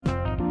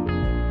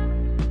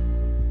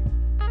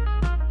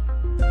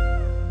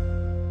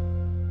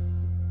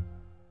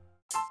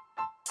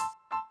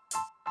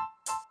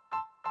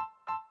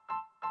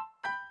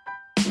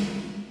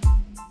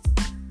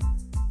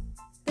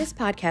This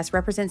podcast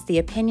represents the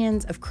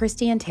opinions of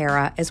Christy and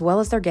Tara, as well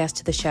as their guests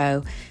to the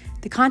show.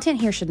 The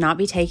content here should not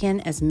be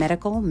taken as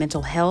medical,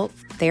 mental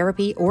health,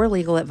 therapy, or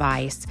legal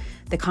advice.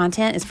 The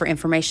content is for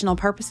informational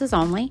purposes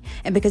only,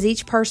 and because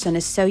each person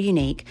is so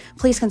unique,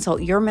 please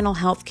consult your mental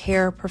health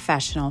care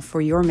professional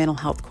for your mental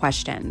health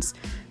questions.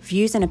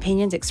 Views and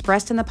opinions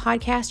expressed in the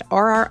podcast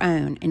are our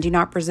own and do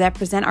not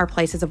represent our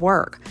places of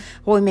work.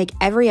 While we make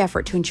every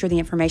effort to ensure the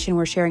information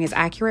we're sharing is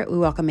accurate, we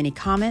welcome any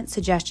comments,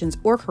 suggestions,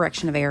 or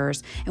correction of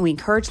errors, and we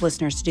encourage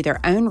listeners to do their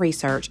own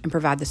research and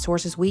provide the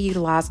sources we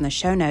utilize in the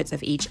show notes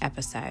of each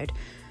episode.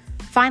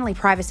 Finally,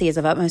 privacy is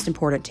of utmost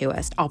importance to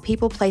us. All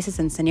people, places,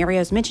 and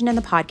scenarios mentioned in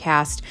the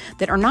podcast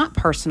that are not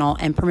personal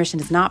and permission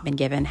has not been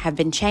given have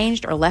been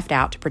changed or left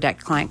out to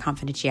protect client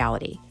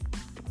confidentiality.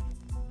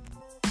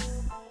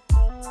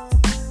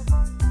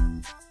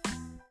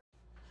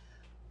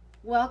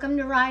 Welcome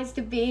to Rise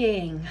to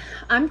Being.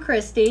 I'm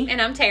Christy. And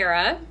I'm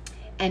Tara.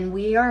 And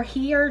we are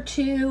here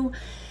to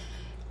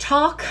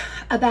talk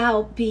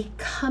about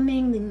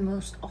becoming the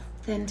most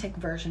authentic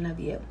version of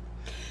you.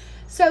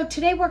 So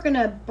today we're going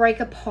to break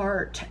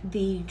apart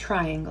the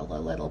triangle a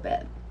little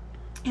bit.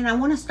 And I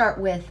want to start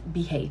with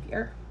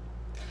behavior.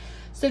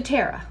 So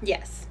Tara.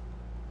 Yes.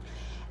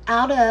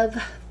 Out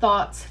of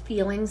thoughts,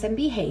 feelings, and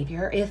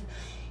behavior,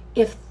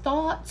 if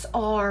thoughts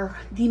are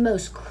the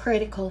most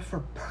critical for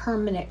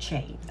permanent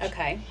change.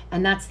 Okay.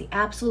 And that's the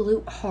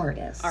absolute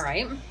hardest. All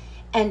right.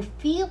 And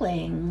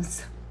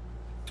feelings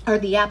are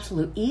the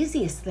absolute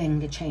easiest thing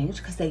to change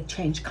because they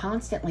change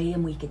constantly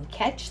and we can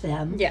catch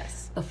them.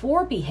 Yes.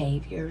 Before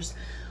behaviors.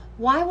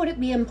 Why would it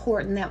be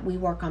important that we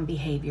work on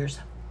behaviors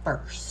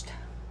first?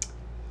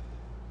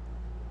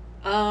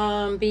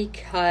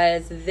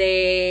 Because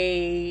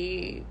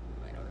I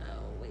don't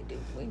know,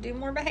 we do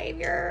more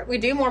behavior. We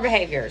do more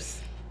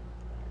behaviors.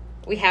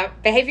 We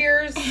have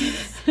behaviors.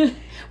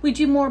 We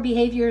do more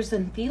behaviors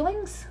than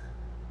feelings?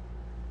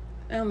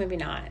 Oh, maybe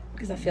not.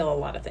 Because I feel a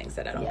lot of things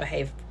that I don't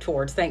behave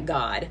towards. Thank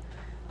God.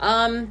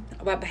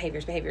 About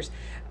behaviors.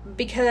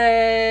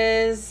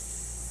 Because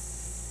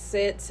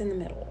it's in the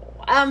middle.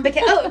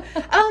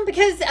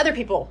 Because other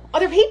people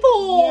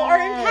are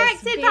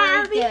impacted by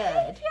our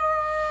behavior.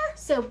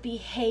 So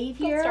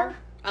behavior.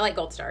 I like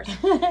gold stars.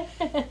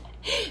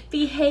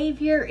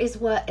 Behavior is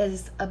what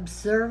is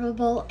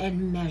observable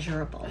and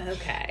measurable.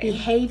 Okay.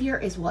 Behavior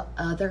is what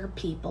other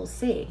people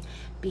see.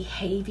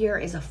 Behavior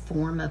is a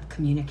form of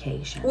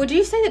communication. Would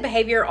you say that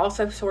behavior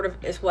also sort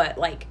of is what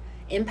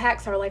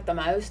impacts our life the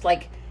most?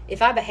 Like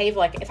if I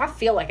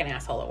feel like an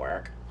asshole at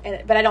work,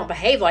 but I don't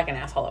behave like an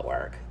asshole at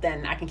work,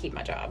 then I can keep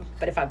my job.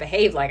 But if I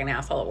behave like an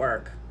asshole at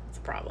work, it's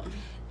a problem.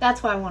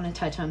 That's why I want to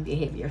touch on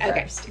behavior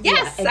first. Okay.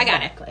 Yes, yeah,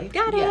 exactly. I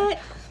got it. Got it.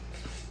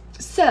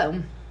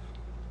 So,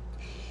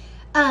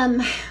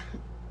 I'm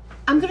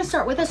going to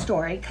start with a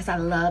story because I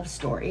love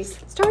stories.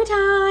 Story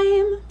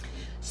time.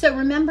 So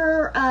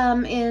remember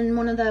in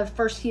one of the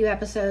first few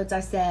episodes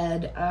I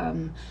said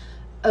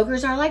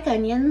ogres are like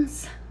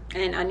onions.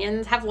 And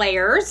onions have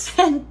layers.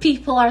 And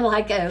people are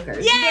like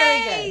ogres. Yay!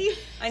 Very good.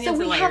 Onions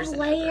so we have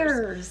layers.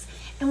 Ogres.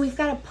 And we've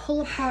got to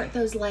pull apart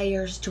those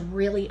layers to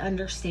really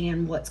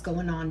understand what's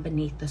going on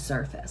beneath the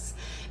surface.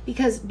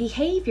 Because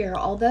behavior,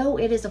 although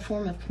it is a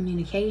form of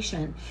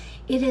communication,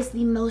 it is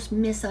the most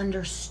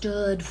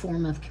misunderstood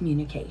form of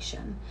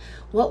communication.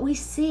 What we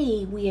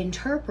see, we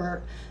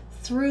interpret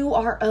through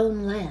our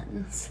own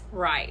lens.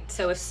 Right.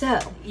 So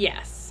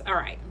yes. All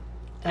right.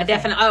 Okay.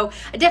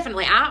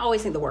 Definitely. I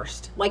always think the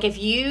worst. Like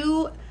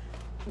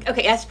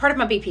that's part of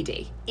my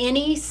BPD.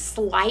 Any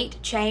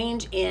slight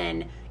change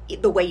in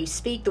the way you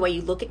speak, the way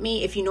you look at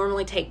me, if you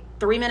normally take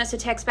 3 minutes to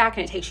text back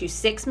and it takes you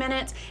 6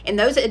 minutes, in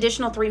those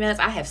additional 3 minutes,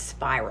 I have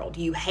spiraled.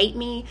 You hate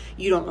me.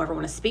 You don't ever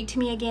want to speak to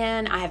me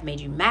again. I have made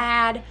you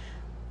mad.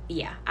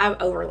 Yeah, I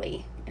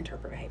overly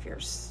interpret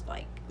behaviors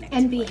negatively.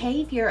 And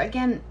behavior,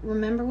 again,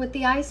 remember with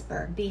the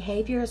iceberg,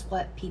 behavior is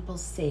what people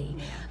see.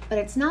 Yeah. But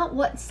it's not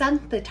what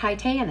sunk the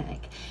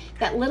Titanic.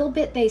 That little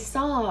bit they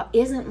saw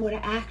isn't what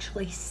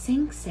actually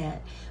sinks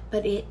it,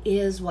 but it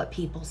is what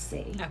people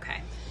see.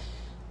 Okay.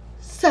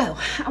 So,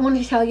 I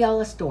want to tell y'all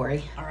a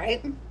story. All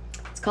right.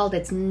 It's called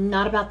It's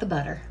Not About the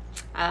Butter.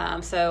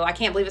 So I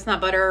can't believe it's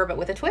not butter, but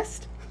with a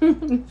twist.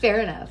 Fair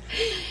enough.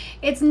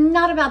 It's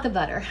not about the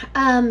butter.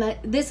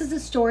 This is a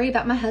story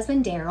about my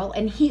husband, Daryl,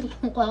 and he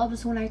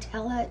loves when I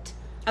tell it.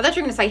 I thought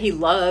you were going to say he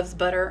loves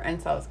butter,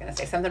 and so I was going to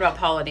say something about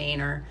Paula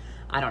Deen or,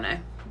 I don't know,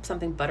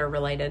 something butter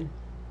related.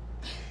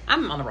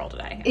 I'm on the roll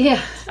today.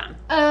 Yeah. It's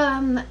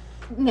fine.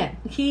 No,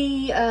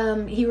 he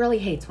really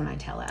hates when I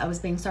tell it. I was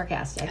being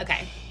sarcastic.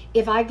 Okay.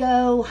 If I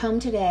go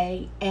home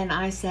today and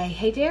I say,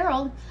 hey,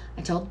 Daryl,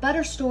 I told the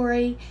butter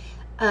story,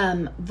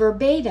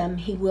 verbatim,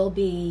 he will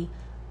be,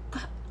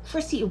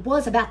 Christy, it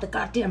was about the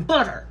goddamn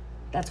butter.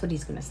 That's what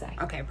he's going to say.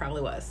 Okay,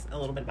 probably was a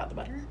little bit about the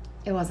butter.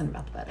 It wasn't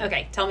about the butter.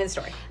 Okay, tell me the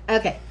story.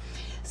 Okay.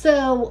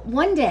 So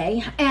one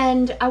day,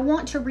 and I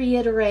want to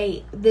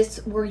reiterate this,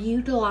 we're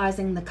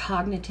utilizing the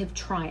cognitive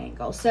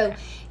triangle. So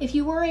if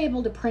you were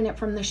able to print it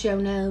from the show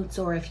notes,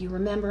 or if you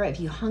remember, if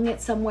you hung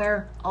it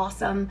somewhere,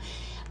 awesome.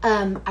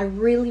 I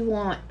really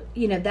want,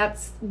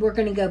 we're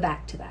going to go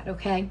back to that,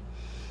 okay?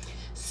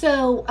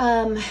 So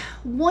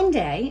one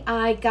day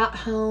I got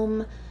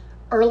home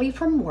early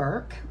from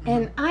work,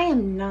 and I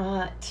am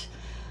not,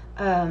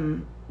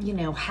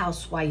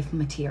 housewife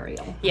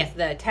material. Yes,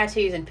 the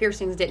tattoos and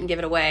piercings didn't give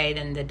it away,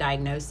 then the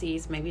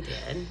diagnoses maybe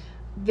did.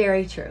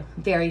 Very true.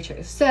 Very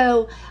true.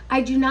 So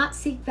I do not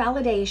seek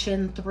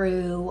validation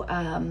through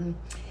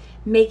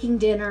making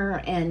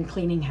dinner and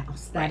cleaning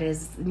house. That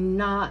is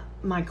not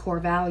my core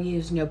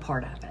values, no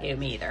part of it. Yeah,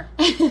 me either.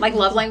 Like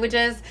love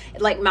languages,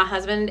 like my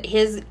husband,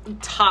 his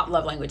top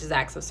love language is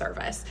acts of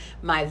service.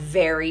 My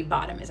very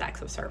bottom is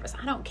acts of service.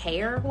 I don't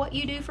care what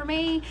you do for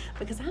me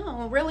because I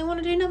don't really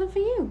want to do nothing for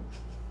you.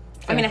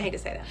 Fair. I mean, I hate to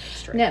say that.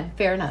 It's true. No,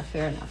 fair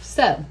enough.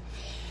 So,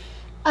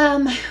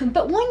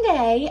 but one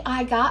day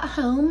I got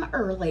home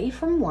early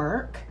from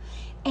work,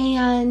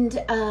 and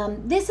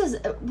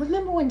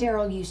remember when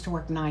Daryl used to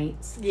work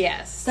nights?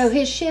 Yes. So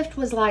his shift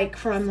was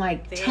from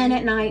 10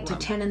 at night to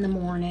 10 in the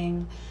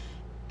morning.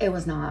 It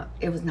was not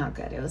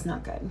good. It was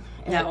not good.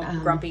 No,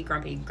 grumpy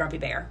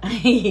bear.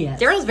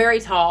 Yes. Daryl's very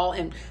tall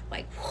and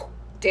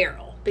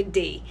Daryl, big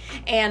D.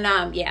 And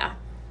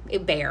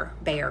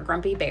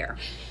grumpy bear.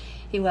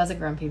 He was a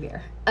grumpy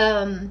bear.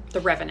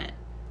 The Revenant.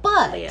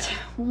 But Leo.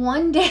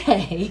 One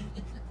day,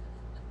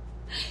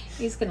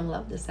 he's going to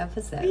love this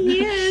episode.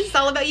 Yes,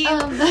 all about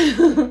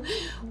you.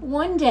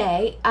 One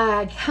day,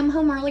 I come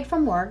home early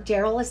from work.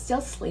 Daryl is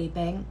still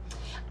sleeping.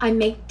 I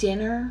make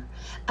dinner.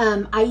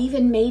 I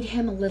even made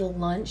him a little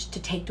lunch to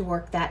take to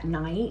work that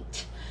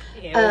night.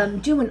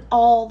 Doing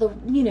all the,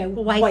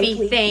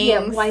 wifey things.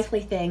 Yeah,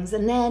 wifely things.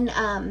 And then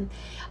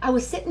I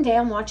was sitting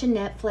down watching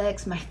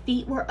Netflix. My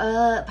feet were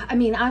up. I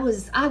mean, I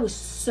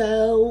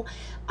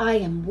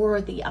am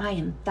worthy. I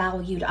am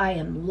valued. I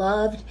am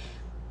loved.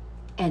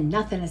 And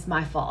nothing is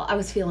my fault. I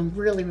was feeling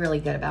really, really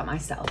good about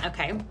myself.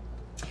 Okay.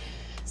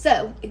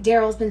 So,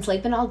 Daryl's been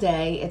sleeping all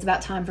day. It's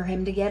about time for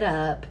him to get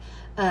up.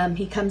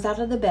 He comes out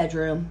of the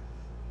bedroom.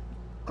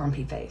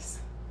 Grumpy face.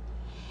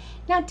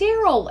 Now,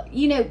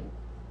 Daryl,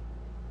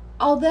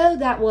 although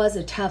that was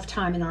a tough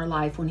time in our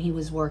life when he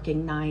was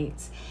working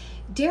nights,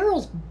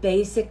 Daryl's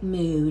basic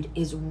mood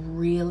is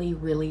really,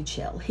 really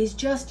chill. He's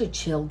just a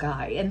chill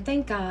guy. And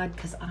thank God,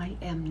 because I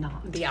am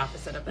not. The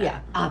opposite of that.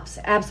 Yeah,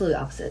 opposite. Absolute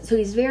opposite. So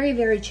he's very,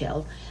 very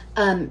chill.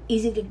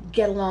 Easy to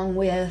get along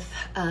with.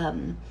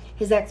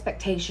 His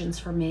expectations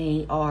for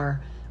me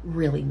are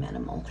really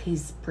minimal.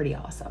 He's pretty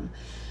awesome.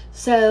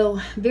 So,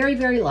 very,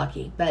 very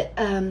lucky. But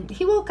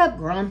he woke up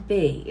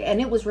grumpy, and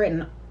it was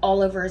written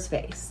all over his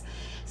face.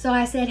 So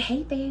I said,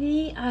 "Hey,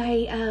 baby,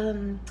 I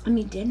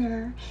made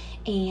dinner,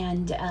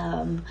 and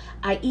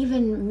I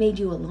even made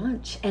you a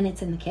lunch, and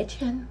it's in the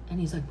kitchen." And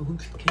he's like,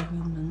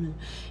 grumbling.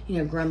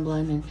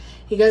 And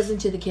he goes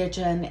into the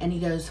kitchen, and he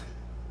goes,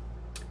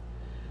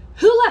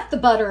 "Who left the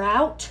butter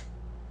out?"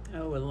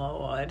 Oh,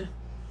 Lord.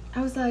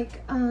 I was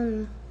like,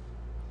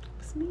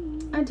 It's me.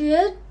 I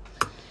did.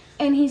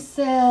 And he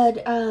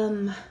said,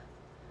 "Well,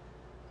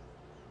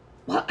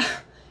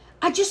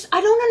 I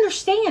don't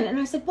understand." And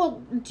I said,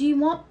 "Well, do you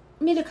want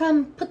me to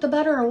come put the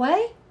butter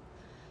away?"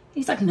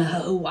 He's like,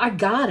 "No, I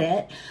got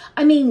it.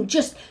 I mean,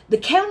 just the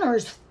counter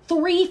is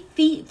 3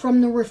 feet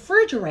from the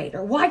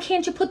refrigerator. Why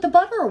can't you put the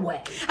butter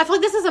away?" I feel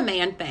like this is a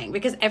man thing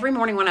because every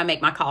morning when I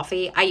make my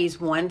coffee, I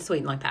use one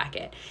Sweet & Low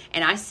packet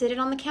and I sit it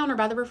on the counter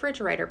by the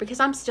refrigerator because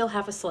I'm still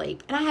half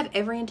asleep and I have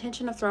every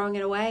intention of throwing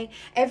it away.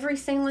 Every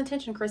single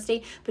intention,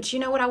 Christy. But you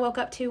know what I woke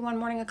up to one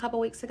morning a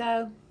couple weeks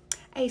ago?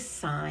 A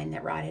sign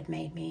that Rod had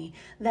made me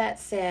that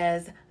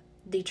says,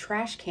 "The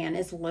trash can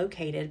is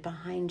located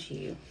behind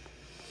you."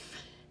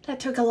 That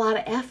took a lot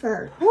of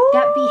effort. Woo!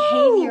 That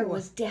behavior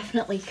was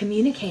definitely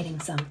communicating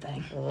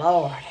something.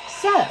 Lord.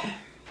 So,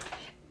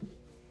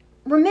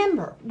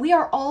 remember, we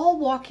are all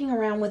walking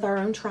around with our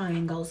own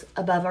triangles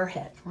above our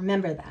head.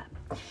 Remember that.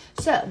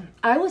 So,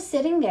 I was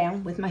sitting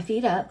down with my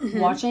feet up,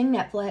 watching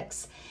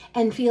Netflix,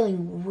 and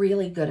feeling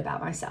really good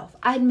about myself.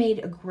 I'd made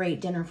a great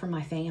dinner for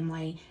my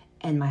family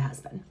and my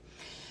husband.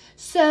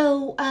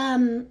 So,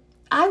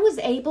 I was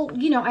able,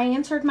 I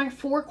answered my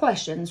 4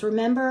 questions.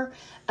 Remember,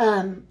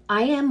 I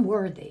am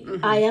worthy.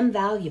 I am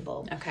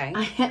valuable. Okay.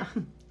 I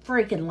am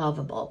freaking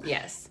lovable.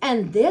 Yes.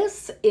 And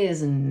this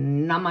is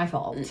not my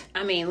fault.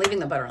 I mean, leaving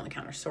the butter on the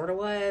counter sort of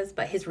was,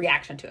 but his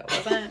reaction to it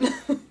wasn't.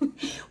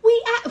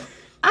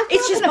 I grew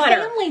It's up just in a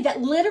butter. family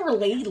that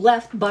literally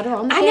left butter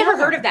on the counter. I never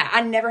heard of that.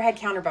 I never had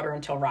counter butter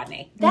until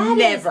Rodney.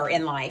 Never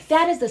in life.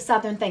 That is the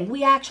Southern thing.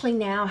 We actually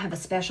now have a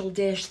special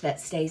dish that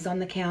stays on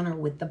the counter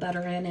with the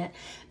butter in it.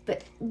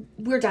 But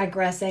we're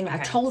digressing. Okay,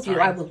 I told you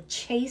I will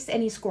chase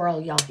any squirrel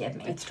y'all give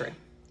me. It's true.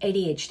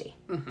 ADHD.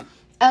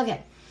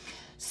 Okay.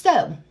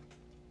 So,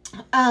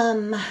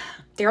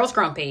 Daryl's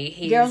grumpy.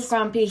 He fusses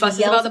He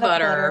yells about the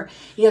butter.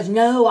 He goes,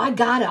 "No, I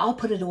got it. I'll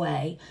put it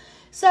away."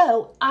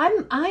 So I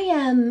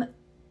am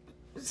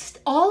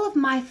all of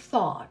my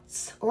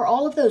thoughts, or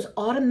all of those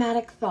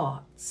automatic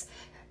thoughts,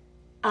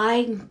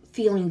 I'm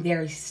feeling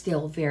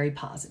very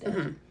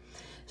positive.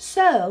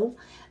 So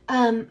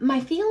my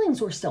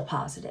feelings were still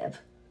positive.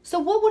 So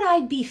what would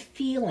I be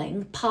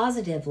feeling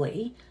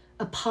positively,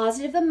 a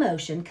positive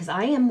emotion, because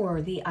I am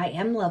worthy, I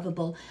am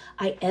lovable,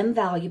 I am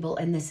valuable,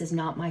 and this is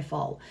not my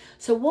fault.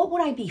 So what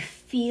would I be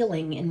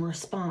feeling in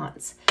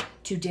response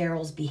to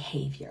Daryl's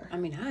behavior? I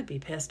mean, I'd be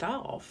pissed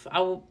off.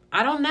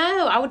 I don't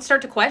know. I would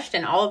start to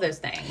question all of those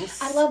things.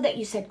 I love that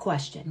you said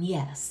question.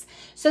 Yes.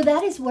 So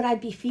that is what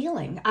I'd be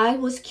feeling. I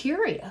was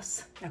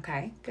curious.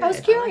 Okay, good. I was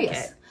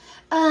curious.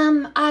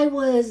 I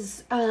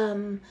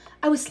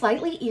was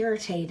slightly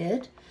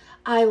irritated.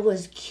 I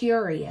was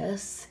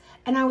curious,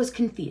 and I was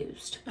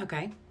confused.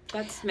 Okay.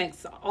 That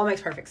makes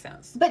perfect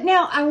sense. But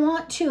now I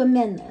want to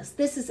amend this.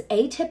 This is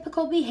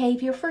atypical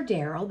behavior for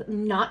Daryl,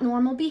 not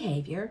normal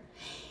behavior.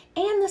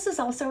 And this is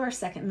also our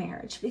second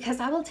marriage, because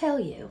I will tell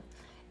you,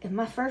 if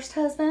my first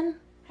husband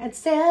had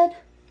said,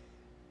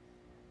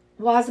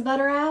 "Was the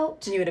butter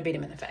out?" You would have beat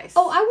him in the face.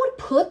 Oh, I would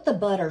put the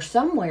butter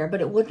somewhere,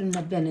 but it wouldn't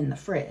have been in the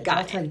fridge.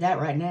 I'll tell you that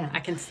right now.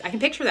 I can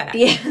picture that.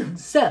 Yeah.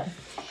 So,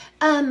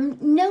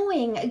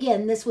 knowing,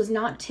 again, this was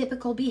not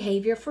typical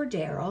behavior for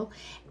Daryl,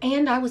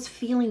 and I was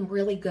feeling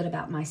really good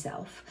about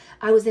myself.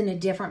 I was in a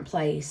different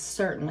place,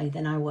 certainly,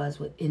 than I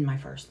was in my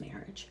first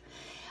marriage.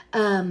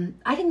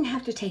 I didn't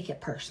have to take it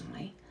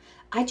personally.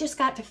 I just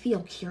got to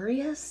feel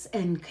curious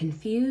and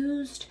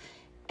confused,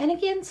 and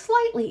again,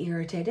 slightly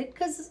irritated,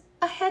 because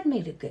I had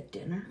made a good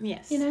dinner.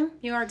 Yes. You know?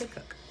 You are a good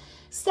cook.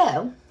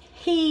 So,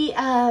 he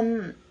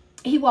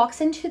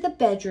walks into the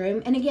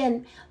bedroom, and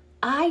again,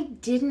 I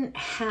didn't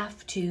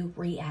have to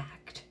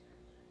react.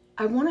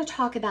 I want to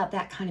talk about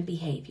that kind of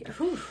behavior.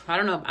 Oof, I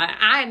don't know.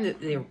 I'm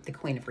the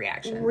queen of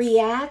reactions.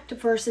 React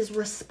versus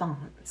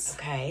response.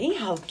 Okay.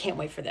 I can't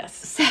wait for this.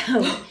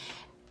 So,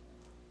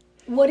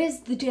 what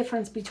is the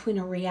difference between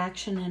a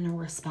reaction and a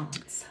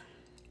response?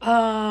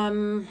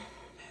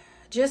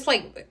 Just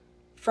like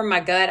from my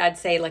gut, I'd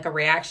say like a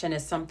reaction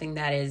is something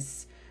that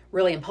is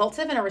really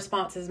impulsive, and a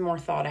response is more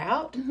thought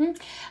out. Mm-hmm.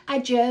 I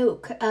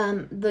joke,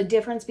 the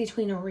difference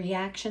between a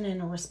reaction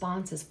and a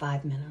response is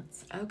 5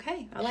 minutes.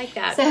 Okay, I like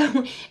that.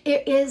 So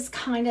it is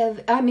kind of,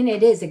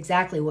 it is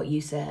exactly what you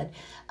said,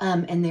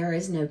 and there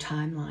is no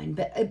timeline.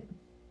 But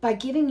by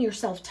giving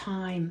yourself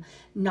time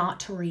not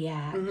to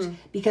react,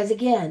 because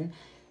again,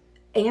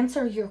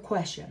 answer your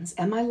questions.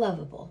 Am I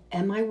lovable?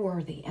 Am I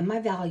worthy? Am I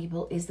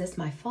valuable? Is this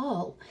my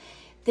fault?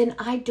 Then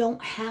I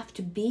don't have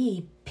to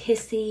be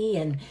pissy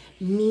and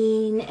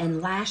mean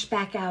and lash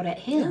back out at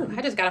him. Ooh,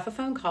 I just got off a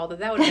phone call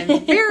that would have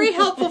been very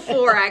helpful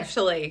for,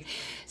 actually.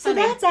 So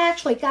that's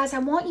actually, guys, I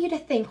want you to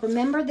think,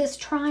 remember this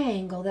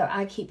triangle that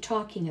I keep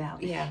talking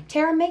about. Yeah.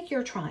 Tara, make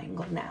your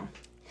triangle now.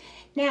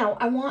 Now,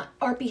 I want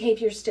our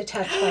behaviors to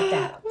touch like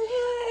that.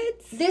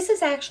 What? This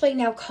is actually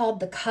now called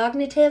the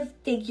cognitive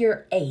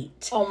figure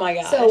 8. Oh my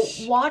gosh.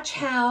 So watch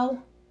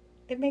how...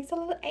 It makes a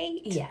little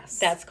 8. Yes.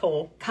 That's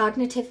cool.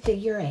 Cognitive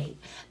figure 8.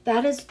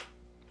 That is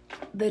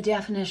the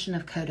definition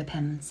of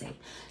codependency.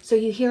 So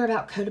you hear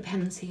about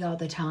codependency all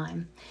the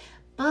time.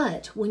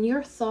 But when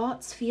your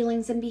thoughts,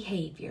 feelings, and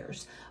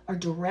behaviors are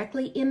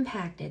directly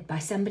impacted by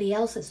somebody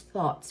else's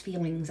thoughts,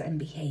 feelings, and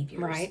behaviors,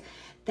 right?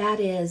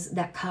 That is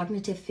that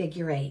cognitive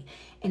figure 8.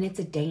 And it's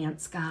a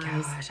dance, guys.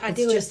 Gosh, I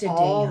do it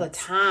all the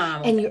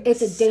time. And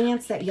it's a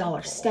dance that y'all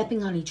are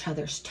stepping on each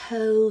other's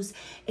toes.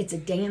 It's a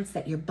dance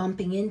that you're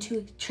bumping into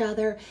each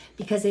other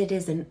because it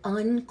is an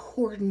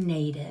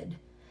uncoordinated,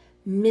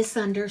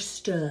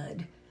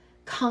 misunderstood,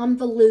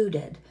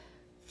 convoluted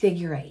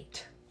figure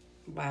 8.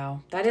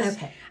 Wow, that is.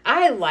 Okay.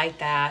 I like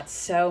that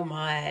so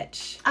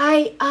much.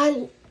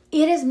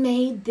 It has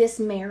made this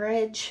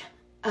marriage.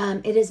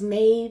 It has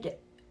made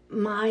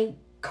my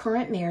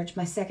current marriage,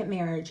 my second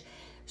marriage,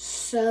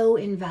 so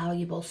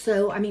invaluable,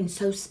 so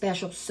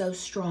special, so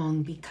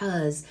strong,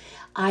 because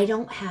I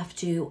don't have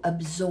to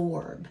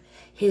absorb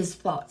his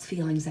thoughts,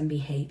 feelings, and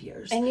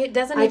behaviors. And it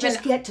doesn't I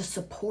just get to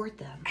support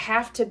them.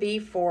 Have to be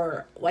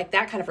for like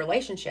that kind of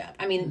relationship.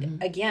 I mean,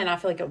 again, I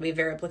feel like it would be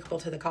very applicable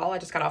to the call I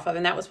just got off of,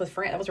 and that was with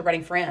friends. That was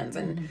regarding friends,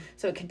 and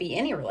so it could be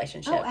any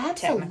relationship. Oh,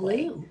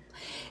 absolutely. Technically.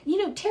 You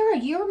know, Tara,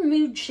 your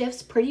mood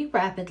shifts pretty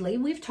rapidly.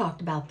 We've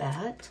talked about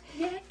that.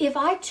 Yeah. If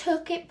I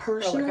took it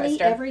personally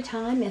Rollercoaster. every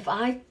time, if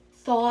I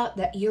thought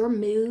that your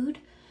mood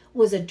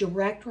was a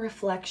direct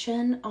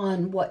reflection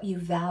on what you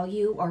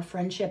value our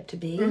friendship to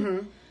be,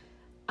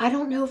 I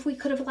don't know if we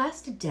could have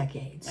lasted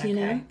decades, you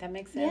know? That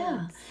makes sense.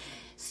 Yeah.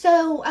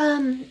 So,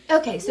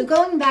 okay, so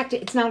going back to,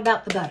 it's not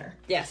about the butter.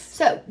 Yes.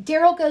 So,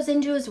 Daryl goes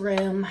into his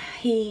room.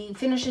 He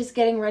finishes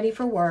getting ready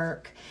for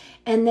work.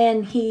 And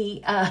then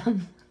he,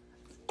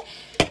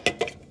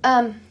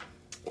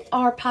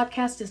 our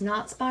podcast is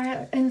not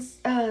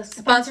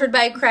Sponsored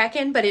by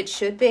Kraken, but it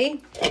should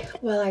be.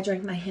 Well, I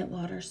drank my hint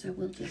water, so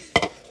we'll just...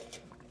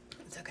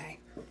 It's okay.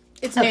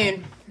 It's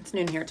noon. It's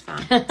noon here. It's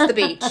fine. It's the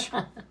beach.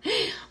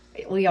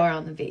 We are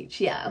on the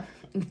beach, yeah.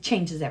 It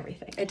changes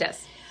everything. It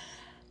does.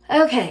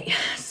 Okay,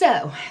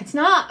 so it's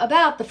not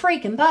about the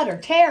freaking butter,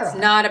 Tara.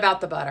 It's not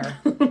about the butter.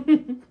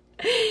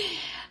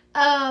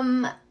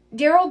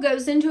 Daryl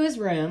goes into his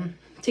room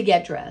to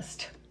get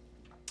dressed.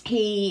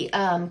 He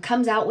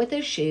comes out with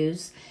his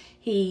shoes.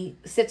 He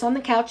sits on the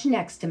couch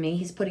next to me.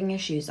 He's putting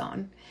his shoes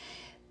on.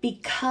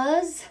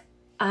 because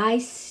I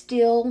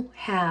still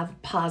have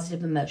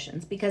positive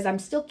emotions, because I'm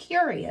still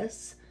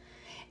curious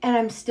and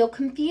I'm still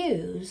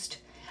confused,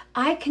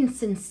 I can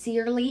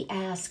sincerely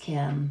ask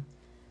him,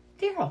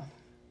 Daryl,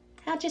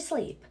 how'd you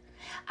sleep?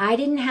 I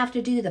didn't have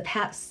to do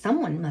the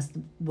someone must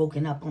have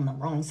woken up on the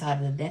wrong side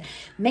of the bed.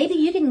 Maybe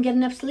you didn't get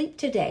enough sleep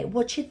today.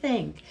 What you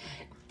think?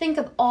 Think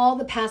of all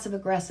the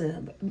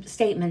passive-aggressive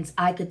statements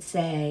I could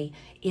say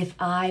if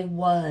I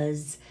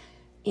was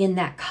in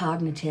that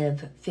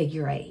cognitive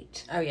figure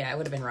 8. Oh, yeah, it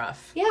would have been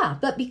rough. Yeah,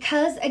 but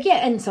because,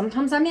 again, and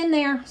sometimes I'm in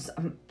there,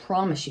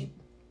 promise you,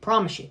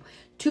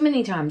 too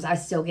many times I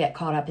still get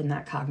caught up in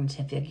that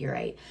cognitive figure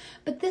 8.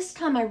 But this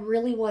time I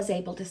really was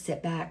able to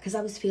sit back because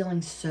I was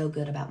feeling so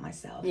good about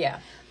myself. Yeah.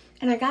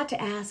 And I got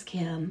to ask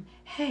him,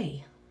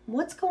 hey,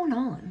 what's going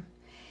on?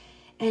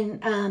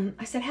 And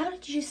I said, how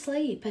did you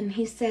sleep? And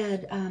he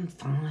said,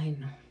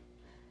 fine.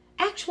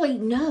 Actually,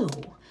 no.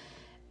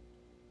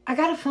 I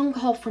got a phone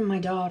call from my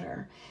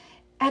daughter.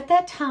 At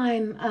that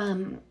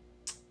time,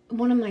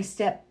 one of my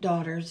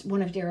stepdaughters,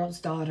 one of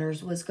Daryl's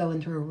daughters, was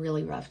going through a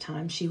really rough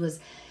time. She was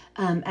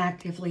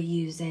actively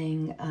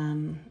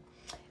using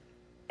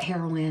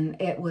heroin.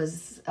 It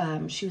was,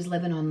 she was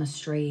living on the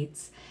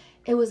streets.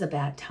 It was a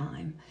bad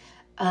time.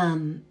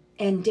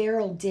 And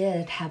Daryl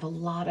did have a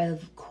lot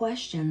of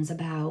questions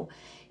about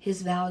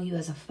his value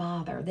as a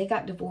father. They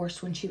got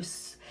divorced when she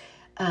was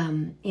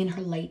in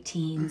her late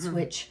teens,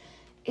 which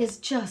is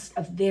just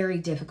a very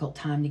difficult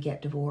time to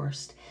get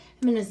divorced.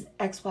 Him and his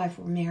ex-wife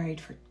were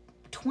married for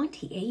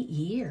 28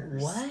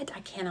 years. What? I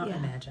cannot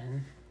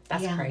imagine.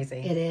 That's crazy.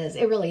 It is.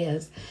 It really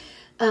is.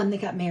 They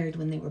got married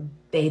when they were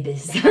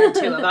babies. Two of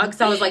them.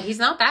 Because I was like, he's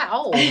not that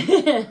old.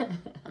 I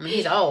mean,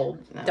 he's old.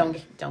 No.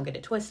 Don't get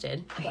it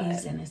twisted. But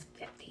he's in his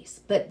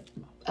 50s. But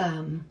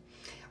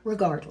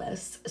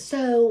regardless.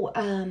 So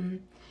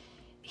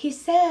he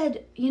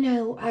said,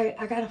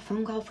 I got a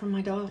phone call from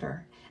my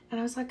daughter. And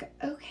I was like,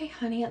 okay,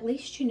 honey, at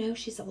least you know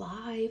she's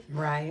alive.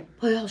 Right.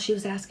 Well, she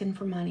was asking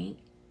for money.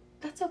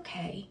 That's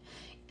okay.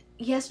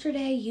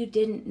 Yesterday, you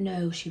didn't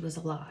know she was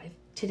alive.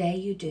 Today,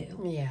 you do.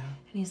 Yeah.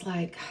 And he's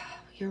like,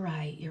 you're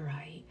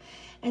right.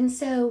 And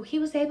so he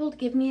was able to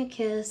give me a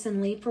kiss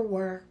and leave for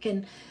work.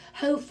 And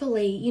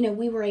hopefully,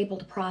 we were able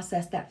to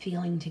process that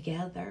feeling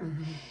together.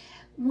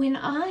 When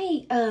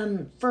I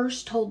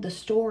first told the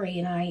story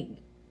and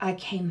I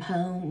came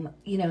home,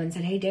 and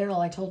said, hey, Daryl,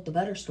 I told the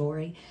butter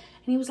story.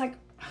 And he was like,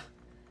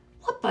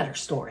 what butter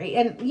story?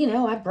 And,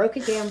 I broke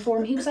it down for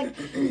him. He was like,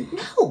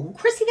 no,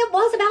 Chrissy, that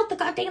was about the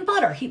goddamn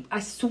butter. I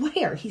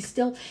swear, he's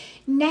still,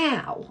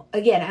 now,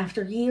 again,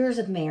 after years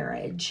of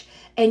marriage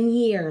and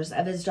years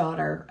of his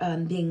daughter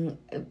being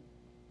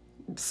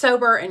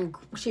sober, and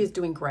she's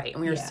doing great.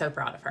 And we were so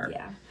proud of her.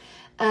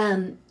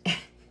 Yeah.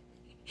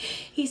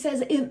 He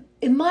says,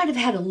 it might have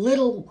had a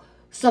little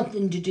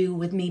something to do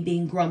with me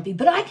being grumpy,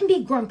 but I can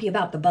be grumpy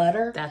about the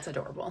butter. That's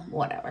adorable.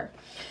 Whatever.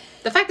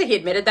 The fact that he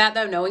admitted that,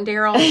 though, knowing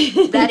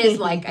Daryl, that is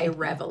like a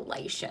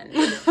revelation.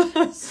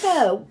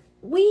 So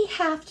we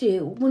have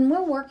to, when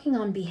we're working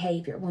on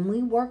behavior, when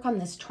we work on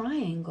this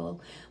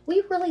triangle,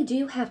 we really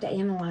do have to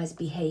analyze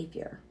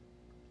behavior.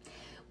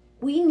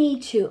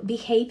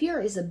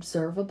 Behavior is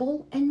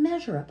observable and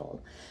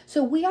measurable.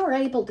 So we are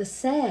able to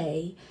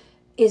say,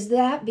 is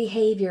that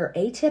behavior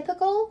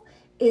atypical?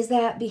 Is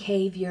that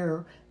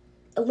behavior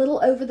a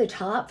little over the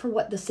top for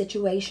what the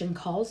situation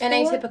calls for? And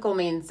atypical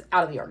means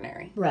out of the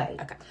ordinary. Right.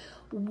 Okay.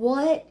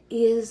 What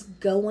is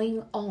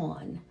going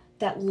on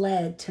that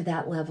led to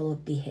that level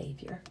of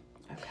behavior?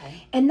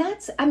 Okay. And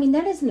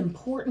that is an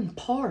important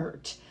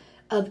part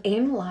of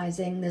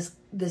analyzing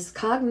this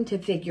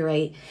cognitive figure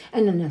 8,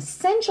 and an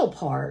essential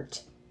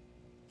part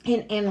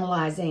in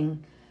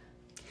analyzing.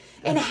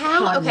 And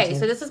how? Cognitive. Okay,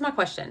 so this is my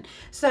question.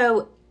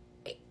 So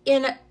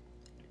you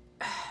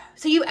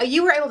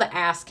were able to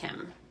ask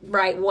him,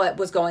 right, what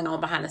was going on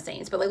behind the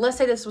scenes. But let's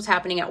say this was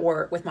happening at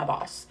work with my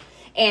boss.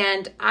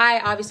 And I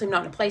obviously am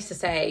not in a place to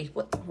say,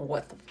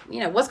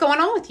 what's going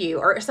on with you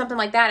or something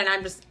like that. And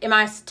am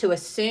I to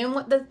assume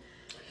what the...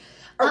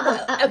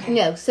 Okay.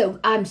 No, so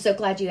I'm so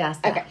glad you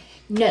asked that. Okay.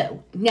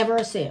 No, never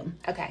assume.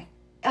 Okay.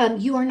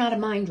 You are not a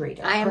mind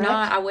reader. I am correct?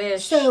 not, I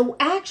wish. So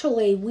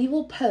actually, we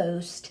will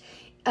post...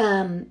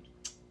 no,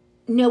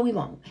 we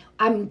won't.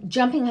 I'm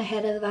jumping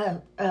ahead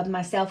of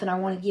myself, and I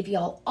want to give you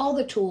all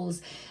the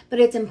tools, but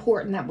it's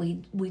important that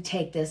we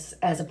take this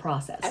as a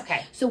process.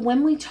 Okay. So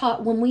when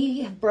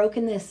we have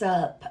broken this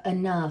up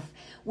enough,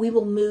 we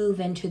will move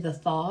into the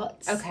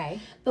thoughts.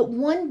 Okay. But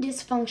one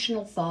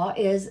dysfunctional thought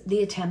is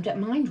the attempt at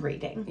mind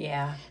reading.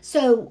 Yeah.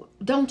 So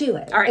don't do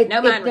it. All right,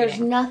 no mind reading. There's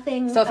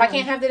nothing. So if I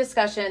can't have the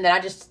discussion, then I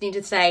just need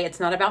to say it's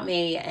not about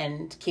me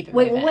and keep it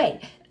moving.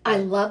 Wait. I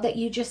love that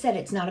you just said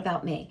it's not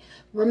about me.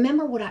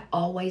 Remember what I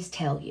always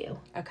tell you.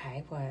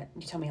 Okay, what?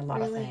 You tell me a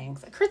lot of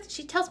things. Chris,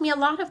 she tells me a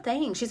lot of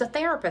things. She's a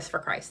therapist, for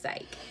Christ's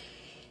sake.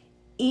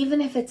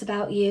 Even if it's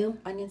about you.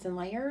 Onions and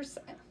layers?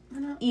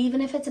 Even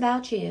if it's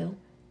about you.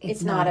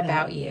 It's not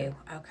about you.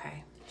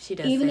 Okay. She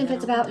does. Even if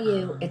it's about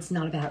you, it's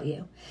not about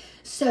you.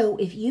 So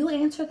if you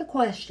answer the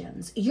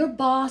questions, your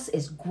boss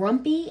is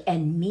grumpy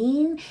and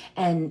mean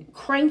and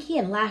cranky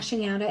and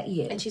lashing out at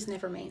you. And she's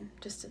never mean.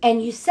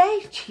 And you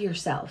say to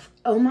yourself,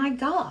 oh my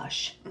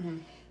gosh,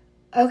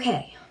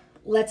 okay,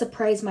 let's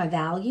appraise my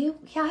value.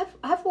 Yeah,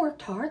 I've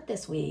worked hard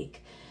this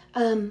week.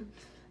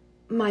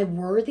 My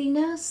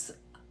worthiness,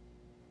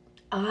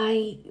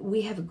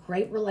 we have a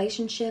great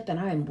relationship and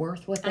I am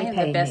worth what they pay me.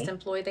 I am the best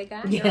employee they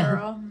got, yeah.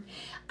 girl.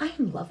 I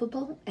am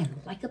lovable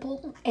and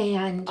likable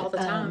and all the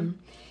time.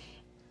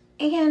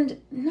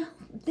 And no,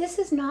 this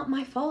is not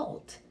my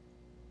fault.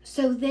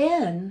 So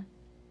then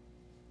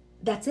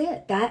that's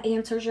it. That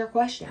answers your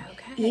question.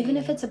 Okay. Even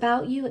if it's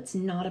about you, it's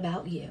not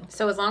about you.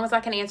 So as long as I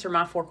can answer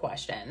my 4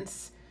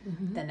 questions,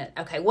 then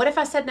okay. What if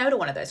I said no to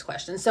one of those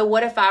questions? So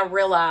what if I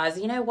realize,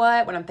 you know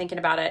what, when I'm thinking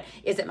about it,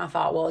 is it my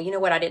fault? Well, you know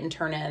what, I didn't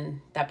turn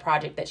in that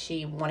project that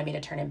she wanted me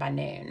to turn in by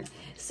noon.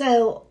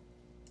 So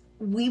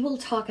we will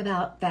talk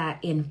about that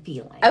in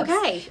feelings.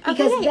 Okay.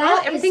 Because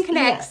everything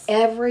connects. Yeah,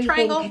 everything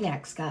Triangle.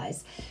 connects,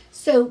 guys.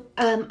 So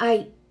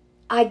I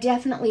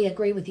definitely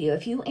agree with you.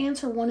 If you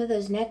answer one of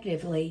those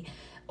negatively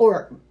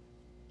or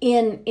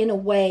in a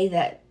way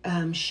that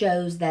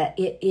shows that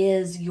it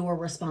is your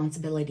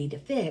responsibility to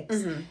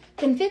fix,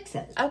 then fix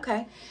it.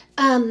 Okay.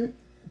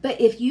 But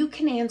if you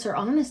can answer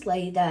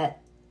honestly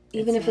that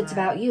even if it's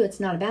about you, it's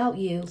not about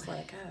you. Just let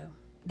it go.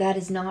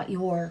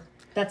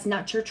 That's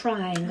not your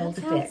triangle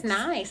to fix. That's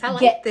nice. I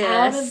like Get this.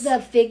 out of the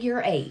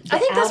figure 8. I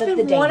think that's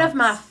been one of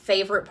my dance.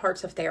 favorite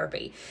parts of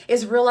therapy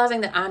is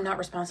realizing that I'm not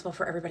responsible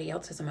for everybody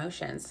else's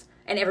emotions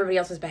and everybody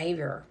else's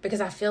behavior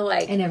because I feel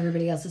like... And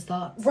everybody else's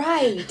thoughts.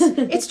 Right.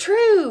 It's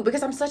true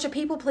because I'm such a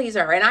people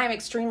pleaser and I am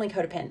extremely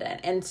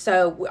codependent. And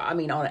so, I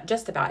mean, on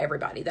just about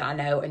everybody that I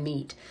know and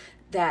meet,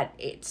 that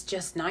it's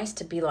just nice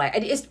to be like...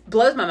 It just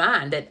blows my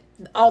mind that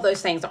all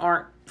those things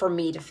aren't for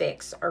me to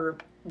fix or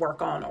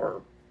work on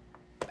or...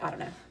 I don't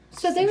know.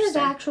 So there is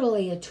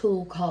actually a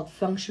tool called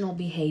functional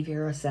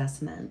behavior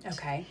assessment.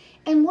 Okay.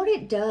 And what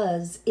it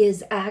does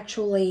is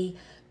actually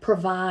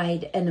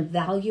provide an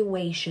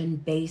evaluation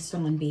based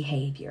on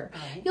behavior.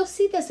 Right. You'll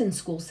see this in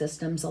school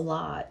systems a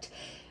lot,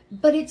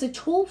 but it's a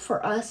tool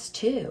for us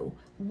too.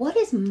 What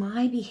is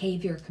my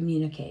behavior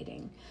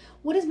communicating?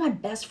 What is my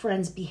best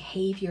friend's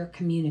behavior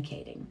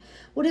communicating?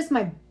 What is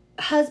my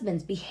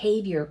husband's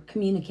behavior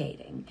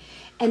communicating?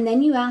 And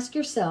then you ask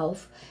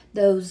yourself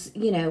those,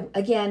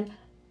 again,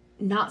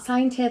 not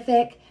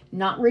scientific,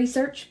 not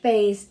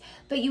research-based,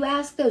 but you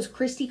ask those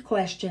Christy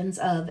questions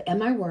of,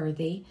 am I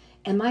worthy?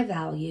 Am I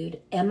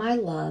valued? Am I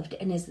loved?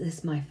 And is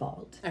this my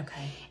fault?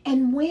 Okay.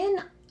 And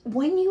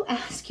when you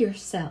ask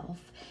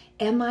yourself,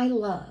 am I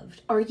loved?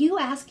 Are you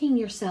asking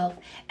yourself,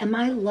 am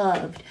I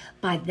loved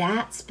by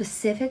that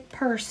specific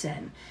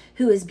person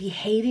who is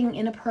behaving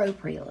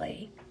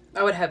inappropriately?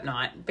 I would hope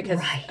not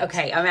because, Right.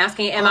 Okay, I'm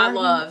asking, am I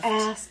loved?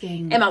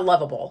 Am I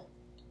lovable?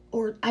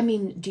 Or,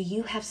 do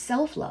you have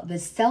self-love?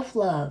 Is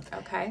self-love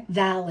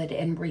valid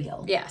and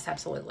real? Yes,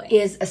 absolutely.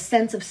 Is a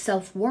sense of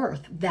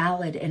self-worth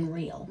valid and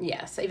real?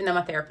 Yes, even though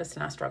my therapist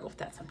and I struggle with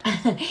that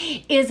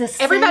sometimes.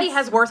 Everybody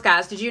has worth,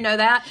 guys. Did you know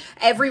that?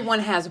 Everyone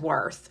has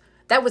worth.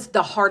 That was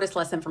the hardest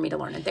lesson for me to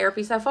learn in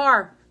therapy so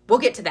far. We'll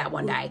get to that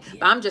one day. Yeah.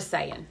 But I'm just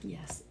saying.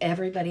 Yes,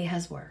 everybody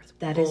has worth.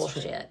 That Bullshit.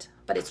 is true.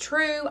 But it's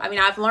true.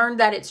 I've learned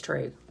that it's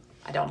true.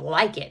 I don't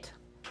like it.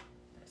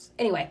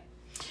 Anyway,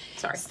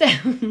 sorry.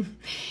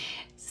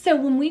 So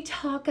when we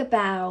talk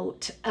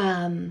about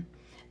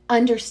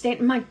understand,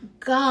 my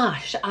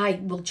gosh, I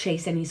will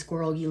chase any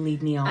squirrel you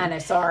lead me on. I know,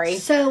 sorry.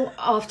 So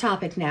off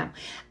topic now.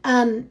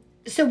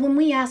 So when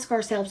we ask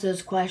ourselves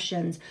those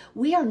questions,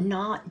 we are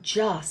not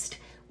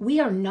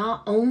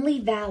only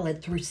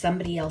valid through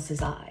somebody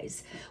else's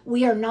eyes.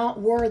 We are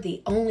not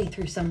worthy only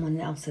through someone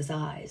else's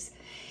eyes.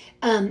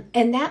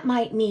 And that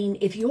might mean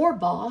if your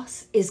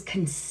boss is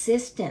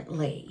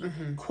consistently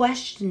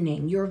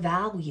questioning your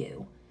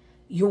value,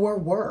 your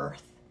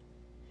worth,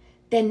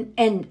 then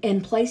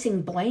and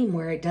placing blame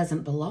where it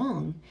doesn't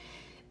belong,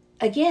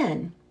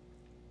 again,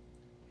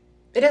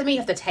 it doesn't mean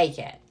you have to take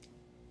it.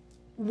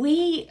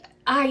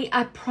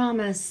 I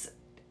promise,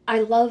 I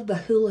love the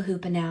hula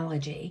hoop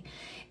analogy.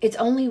 It's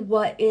only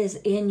what is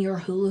in your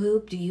hula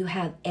hoop do you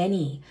have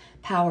any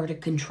power to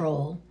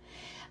control.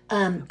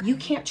 You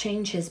can't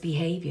change his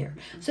behavior.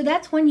 So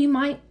that's when you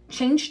might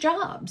change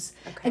jobs.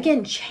 Okay.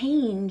 Again,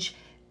 change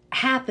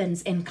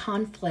happens in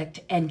conflict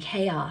and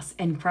chaos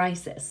and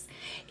crisis.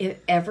 If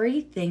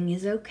everything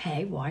is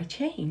okay, why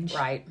change?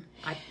 Right.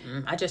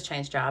 I just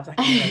changed jobs. I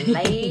can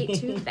relate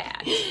to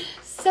that.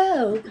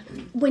 So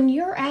when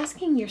you're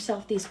asking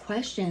yourself these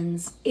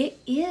questions, it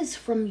is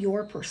from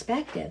your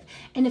perspective.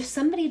 And if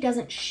somebody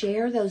doesn't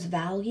share those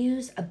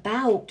values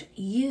about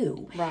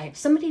you, right. If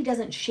somebody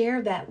doesn't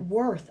share that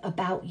worth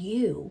about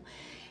you,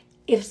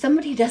 if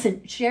somebody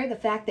doesn't share the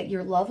fact that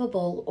you're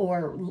lovable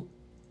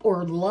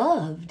or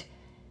loved,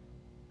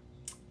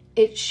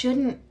 it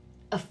shouldn't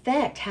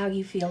affect how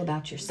you feel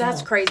about yourself.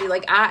 That's crazy.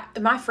 Like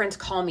my friends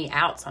call me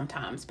out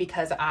sometimes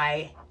because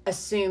I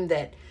assume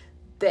that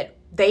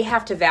they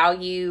have to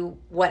value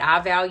what I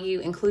value,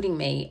 including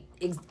me,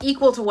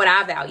 equal to what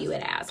I value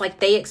it as.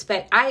 Like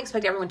I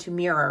expect everyone to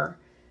mirror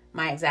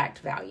my exact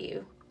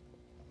value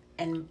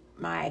and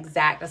my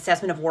exact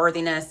assessment of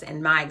worthiness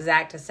and my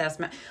exact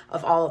assessment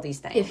of all of these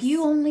things. If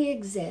you only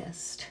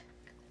exist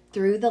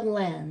through the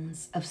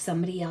lens of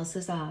somebody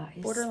else's eyes.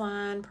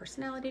 Borderline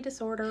personality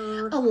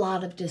disorder. A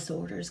lot of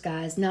disorders,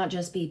 guys, not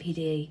just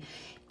BPD.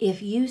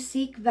 If you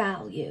seek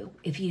value,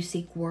 if you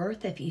seek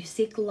worth, if you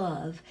seek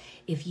love,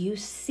 if you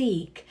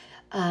seek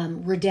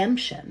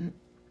redemption,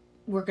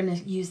 we're going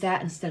to use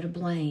that instead of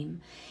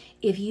blame.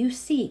 If you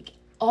seek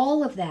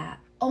all of that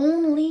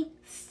only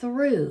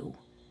through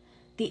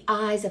the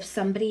eyes of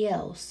somebody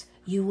else,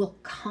 you will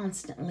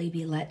constantly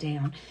be let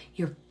down.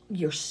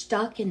 You're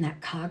stuck in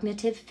that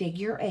cognitive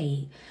figure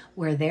 8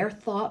 where their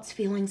thoughts,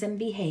 feelings, and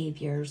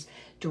behaviors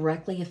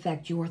directly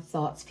affect your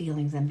thoughts,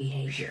 feelings, and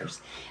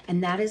behaviors.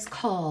 And that is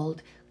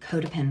called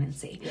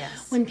codependency.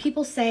 Yes. When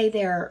people say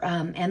they're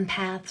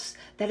empaths,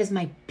 that is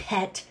my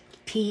pet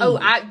peeve. Oh,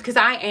 because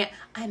I'm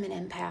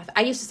an empath.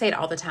 I used to say it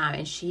all the time.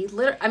 And she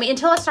literally,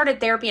 until I started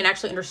therapy and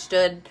actually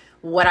understood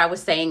what I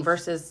was saying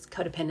versus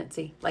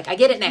codependency. Like, I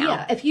get it now.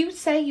 Yeah, if you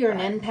say you're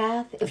an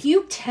empath, if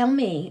you tell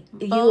me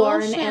you are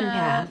an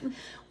empath,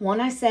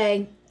 when I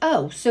say,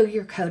 oh, so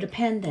you're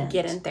codependent.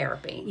 Get in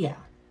therapy. Yeah.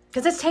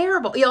 Because it's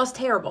terrible. Y'all, it's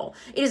terrible.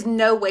 It is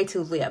no way to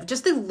live.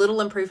 Just the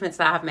little improvements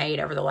that I've made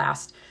over the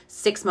last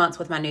 6 months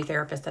with my new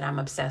therapist that I'm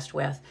obsessed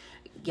with.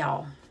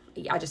 Y'all,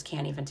 I just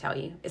can't even tell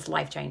you. It's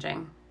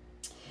life-changing.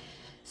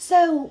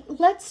 So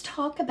let's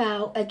talk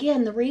about,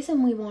 again, the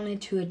reason we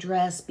wanted to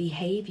address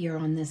behavior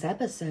on this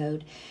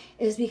episode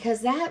is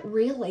because that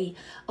really,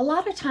 a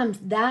lot of times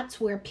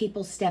that's where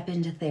people step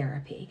into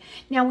therapy.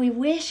 Now, we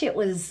wish it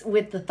was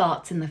with the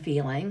thoughts and the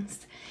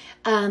feelings,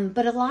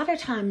 but a lot of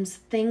times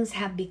things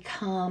have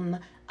become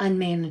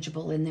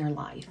unmanageable in their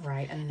life.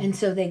 Right. And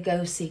so they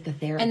go seek a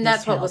therapist. And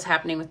that's what was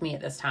happening with me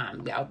at this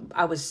time.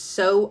 I was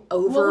so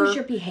over. What was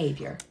your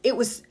behavior?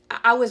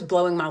 I was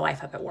blowing my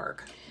life up at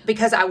work.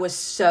 Because I was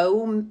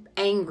so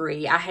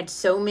angry. I had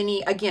so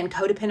many, again,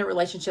 codependent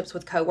relationships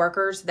with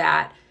coworkers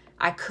that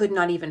I could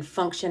not even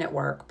function at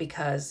work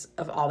because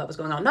of all that was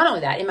going on. Not only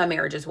that, in my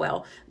marriage as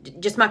well.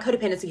 Just my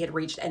codependency had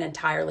reached an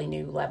entirely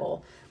new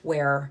level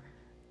where,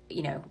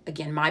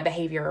 again, my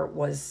behavior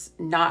was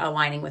not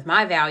aligning with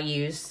my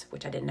values,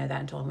 which I didn't know that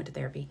until I went to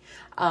therapy.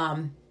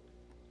 And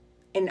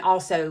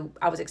also,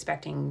 I was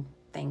expecting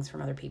things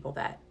from other people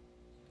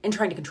and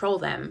trying to control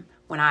them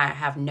when I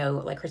have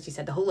like Christy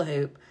said, the hula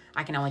hoop.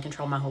 I can only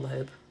control my hula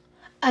hoop.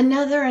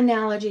 Another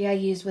analogy I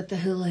use with the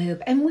hula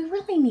hoop, and we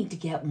really need to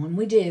get one.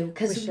 We do,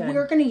 because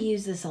we're going to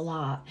use this a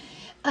lot.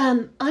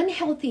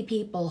 Unhealthy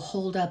people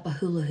hold up a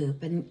hula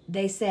hoop and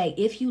they say,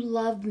 if you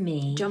love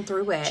me, jump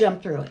through it.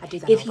 Jump through it. I do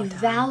that if all you the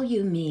time.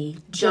 value me,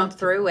 jump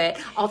through it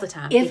all the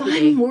time. If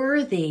I'm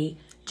worthy,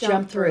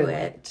 jump through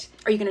it.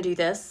 Are you going to do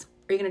this?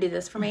 Are you going to do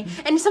this for me?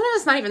 And sometimes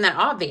it's not even that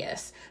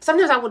obvious.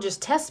 Sometimes I will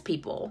just test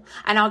people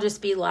and I'll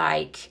just be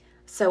like,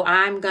 so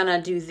I'm going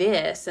to do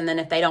this. And then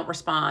if they don't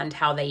respond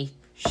how they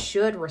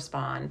should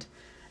respond,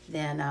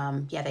 then,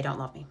 they don't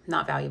love me.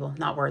 Not valuable,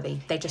 not worthy.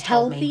 They just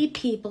told me. Healthy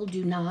people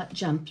do not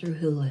jump through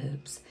hula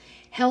hoops.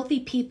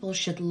 Healthy people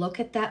should look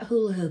at that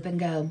hula hoop and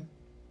go,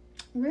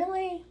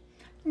 really?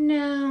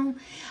 No.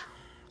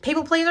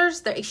 People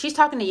pleasers, she's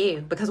talking to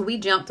you because we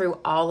jump through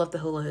all of the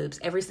hula hoops.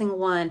 Every single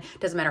one.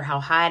 Doesn't matter how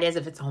high it is,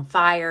 if it's on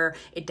fire.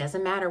 It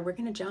doesn't matter. We're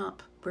going to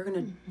jump. We're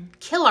going to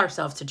kill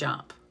ourselves to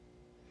jump.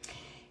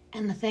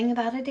 And the thing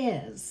about it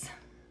is,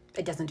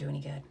 it doesn't do any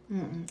good.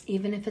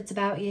 Even if it's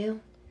about you,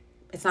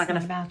 it's not going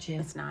to about you.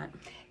 It's not.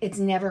 It's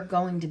never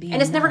going to be.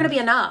 And it's never going to be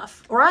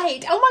enough.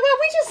 Right. Oh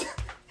my God.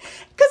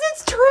 Because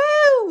it's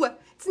true.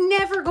 It's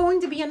never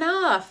going to be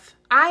enough.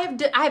 I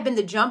have been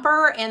the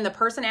jumper and the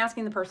person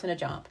asking the person to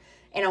jump.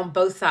 And on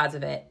both sides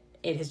of it,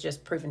 it has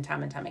just proven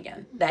time and time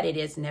again that it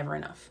is never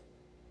enough.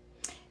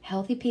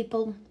 Healthy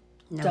people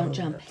don't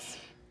jump.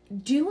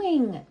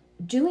 Doing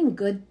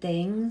good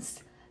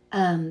things,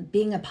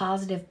 being a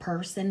positive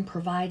person,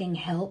 providing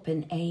help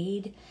and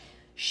aid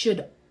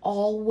should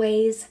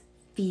always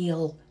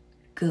feel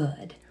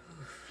good.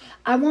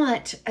 I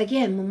want,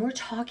 again, when we're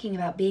talking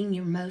about being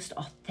your most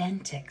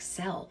authentic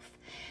self,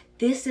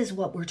 this is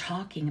what we're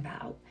talking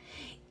about.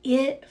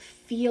 It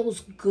feels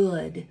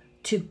good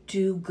to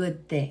do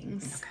good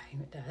things.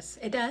 Okay, it does.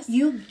 It does.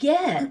 You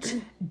get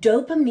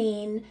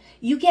dopamine.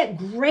 You get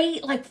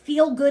great,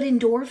 feel-good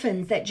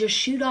endorphins that just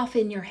shoot off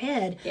in your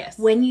head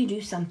when you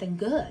do something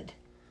good.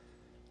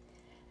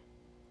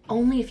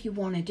 Only if you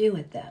want to do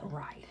it, though.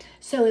 Right.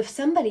 So if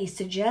somebody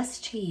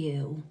suggests to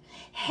you,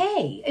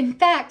 hey, in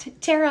fact,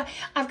 Tara,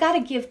 I've got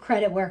to give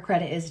credit where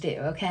credit is due,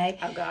 okay?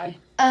 Oh, God.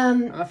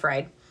 I'm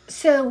afraid.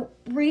 So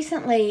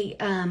recently,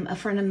 a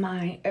friend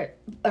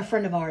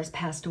of ours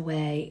passed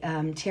away.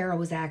 Tara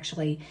was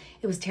it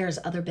was Tara's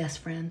other best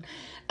friend.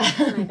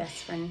 My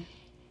best friend.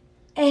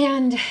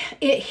 And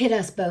it hit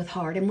us both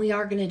hard. And we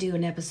are going to do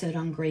an episode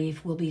on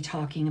grief. We'll be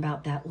talking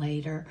about that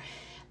later.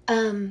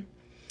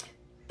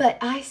 But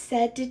I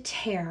said to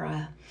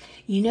Tara,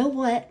 you know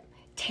what,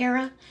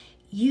 Tara,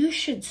 you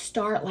should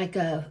start like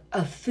a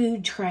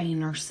food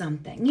train or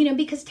something, you know,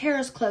 because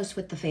Tara's close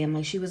with the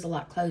family. She was a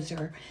lot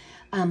closer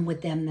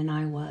with them than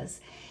I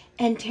was.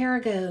 And Tara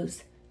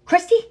goes,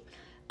 Christy,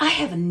 I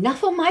have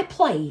enough on my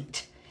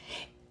plate.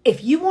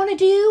 If you want to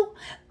do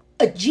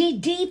a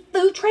GD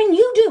food train,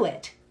 you do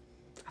it.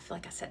 I feel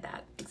like I said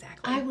that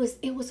exactly.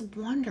 It was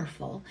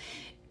wonderful.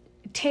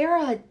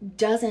 Tara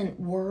doesn't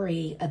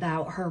worry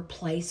about her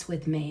place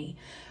with me.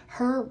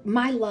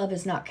 My love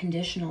is not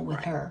conditional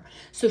with her.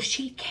 So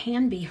she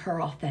can be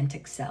her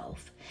authentic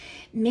self.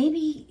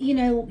 Maybe, you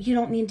know, you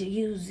don't need to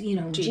use, you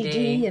know,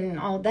 GD and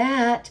all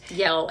that.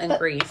 Yell and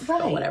grief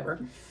or whatever.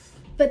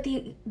 But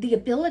the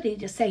ability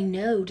to say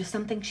no to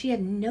something she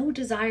had no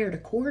desire to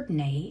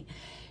coordinate.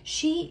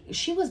 She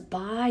was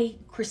by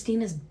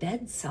Christina's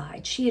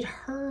bedside. She had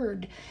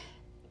heard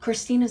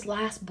Christina's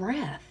last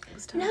breath.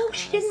 No,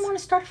 she didn't want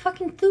to start a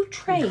fucking food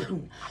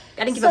train.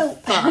 I didn't give a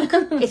fuck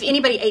if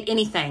anybody ate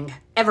anything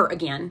ever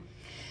again.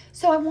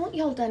 So I want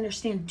y'all to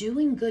understand,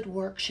 doing good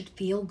work should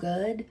feel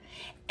good.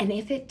 And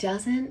if it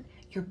doesn't,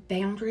 your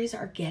boundaries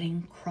are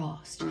getting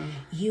crossed.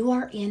 You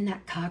are in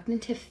that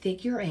cognitive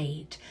figure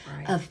 8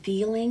 of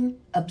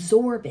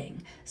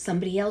absorbing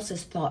somebody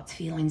else's thoughts,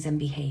 feelings, and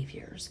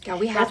behaviors. Yeah,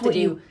 we have That's to what do.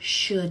 You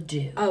should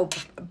do. Oh,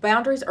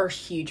 boundaries are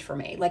huge for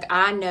me. Like,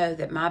 I know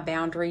that my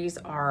boundaries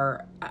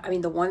are, I mean,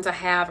 the ones I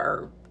have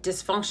are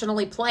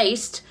dysfunctionally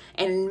placed,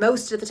 and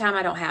most of the time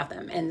I don't have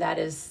them. And that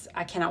is,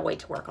 I cannot wait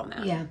to work on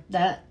that. Yeah,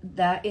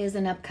 that is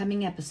an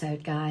upcoming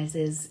episode, guys,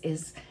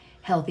 is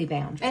healthy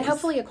boundaries. And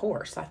hopefully a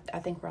course. I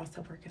think we're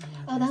also working on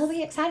that. Oh, that'll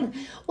be exciting.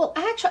 Well,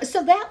 actually,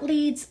 so that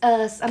leads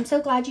us, I'm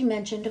so glad you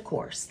mentioned a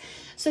course.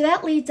 So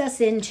that leads us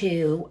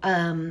into,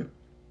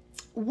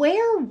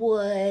 where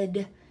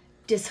would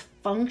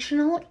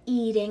dysfunctional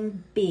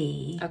eating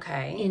be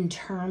in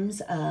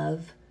terms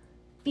of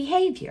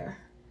behavior?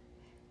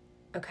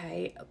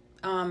 Okay.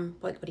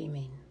 What do you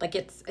mean? Like,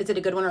 is it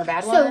a good one or a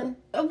bad one?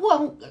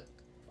 Well,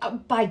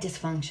 by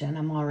dysfunction,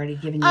 I'm already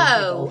giving you a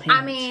big old hint.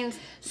 I mean,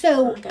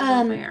 so,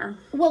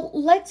 well,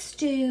 let's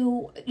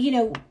do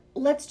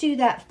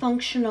that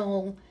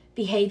functional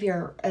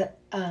behavior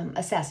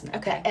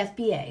assessment, the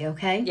FBA,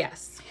 okay?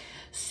 Yes.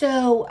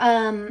 So,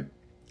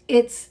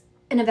 it's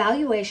an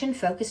evaluation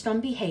focused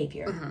on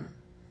behavior. Mm-hmm.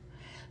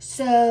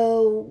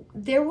 So,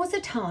 there was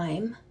a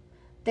time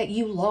that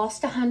you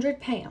lost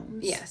 100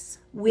 pounds. Yes.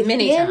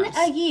 Within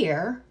a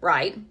year,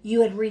 right,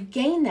 you had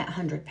regained that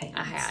 100 pounds.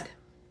 I had.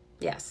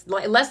 Yes,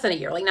 less than a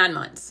year, like 9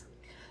 months.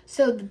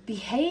 So the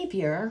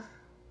behavior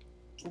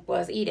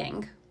was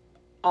eating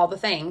all the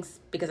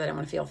things because I didn't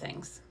want to feel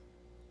things.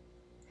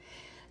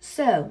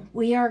 So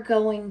we are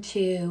going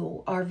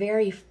to, our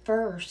very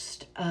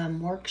first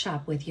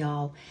workshop with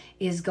y'all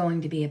is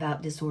going to be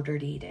about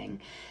disordered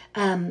eating.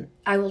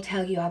 I will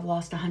tell you, I've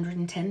lost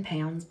 110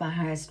 pounds. My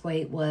highest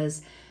weight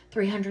was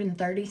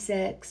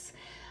 336.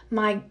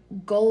 My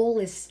goal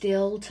is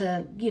still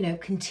to,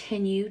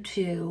 continue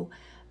to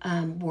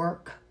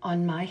work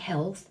on my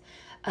health.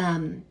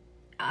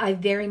 I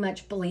very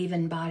much believe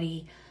in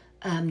body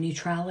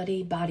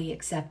neutrality, body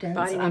acceptance.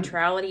 Body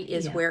neutrality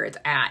is where it's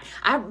at.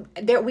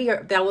 That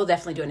will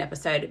definitely do an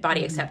episode,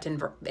 body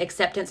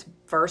acceptance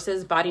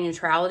versus body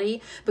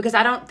neutrality, because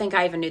I don't think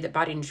I even knew that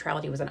body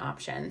neutrality was an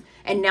option.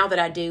 And now that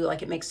I do,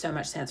 like, it makes so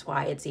much sense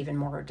why it's even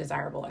more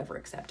desirable over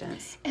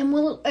acceptance. And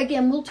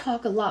we'll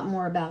talk a lot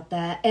more about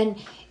that. And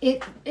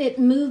it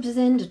moves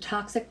into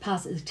toxic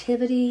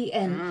positivity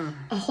and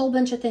a whole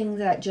bunch of things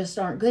that just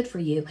aren't good for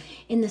you.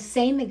 In the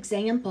same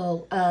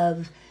example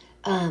of,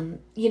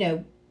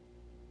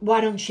 why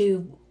don't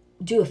you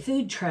do a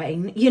food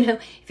train?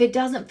 If it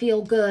doesn't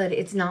feel good,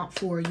 it's not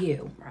for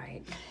you.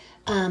 Right.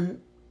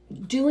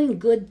 Doing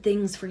good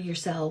things for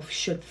yourself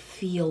should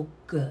feel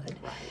good.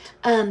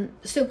 Right.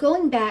 So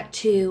going back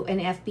to an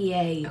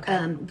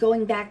FBA,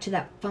 going back to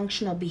that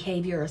functional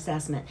behavior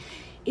assessment,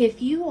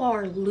 if you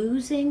are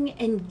losing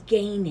and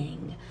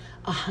gaining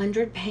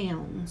 100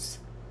 pounds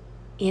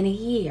in a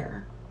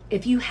year,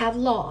 if you have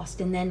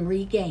lost and then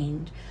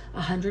regained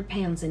 100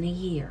 pounds in a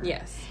year,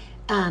 yes.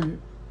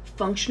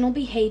 Functional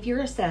behavior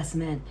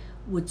assessment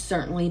would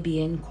certainly be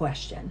in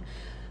question.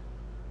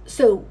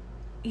 So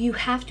you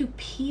have to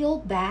peel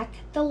back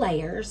the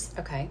layers.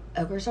 Okay.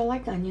 Ogres are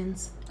like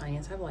onions.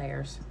 Onions have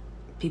layers.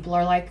 People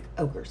are like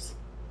ogres.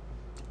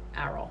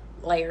 Arrow.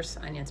 Layers,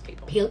 onions,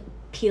 people.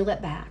 Peel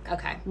it back.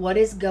 Okay. What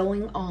is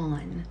going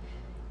on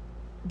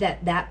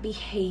that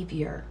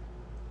behavior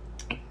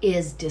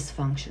is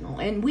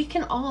dysfunctional? And we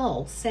can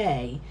all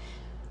say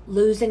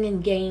losing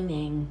and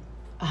gaining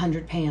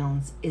 100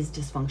 pounds is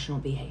dysfunctional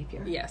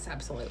behavior. Yes,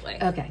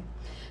 absolutely. Okay.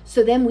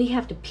 So then we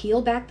have to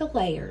peel back the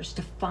layers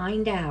to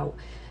find out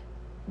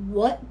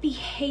what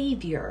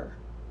behavior.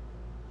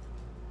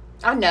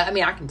 Oh, no. I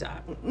mean, I can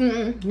talk.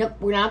 Nope,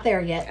 we're not there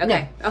yet.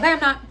 Okay. No. Okay, I'm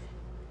not.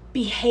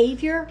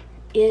 Behavior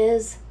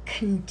is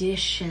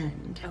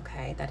conditioned.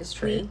 Okay, that is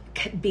true.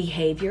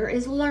 Behavior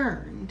is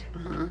learned.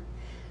 Mm-hmm.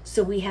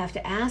 So we have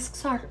to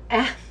ask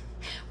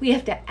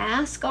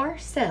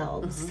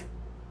ourselves,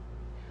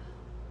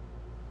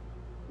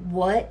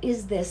 what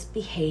is this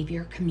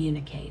behavior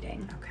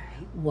communicating? Okay.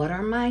 What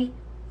are my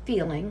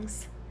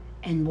feelings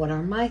and what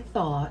are my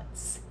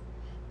thoughts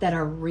that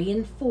are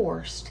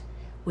reinforced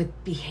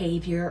with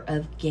behavior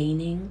of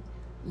gaining,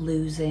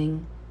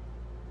 losing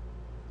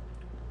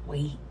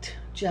weight,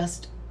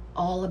 just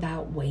all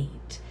about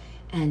weight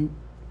and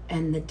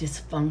the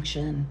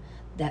dysfunction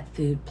that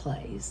food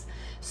plays.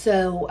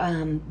 So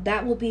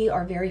that will be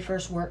our very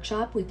first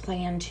workshop. We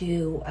plan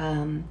to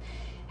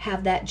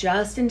have that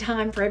just in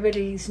time for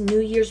everybody's New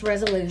Year's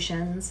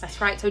resolutions. That's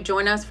right. So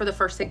join us for the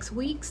first 6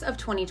 weeks of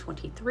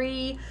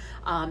 2023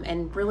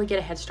 and really get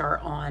a head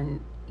start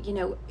on,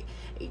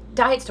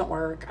 diets don't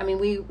work. I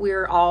mean,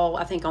 we're all,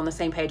 I think, on the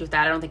same page with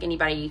that. I don't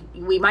think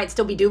we might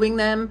still be doing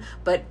them,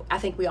 but I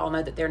think we all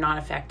know that they're not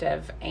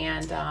effective.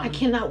 And I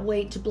cannot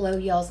wait to blow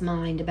y'all's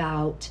mind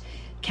about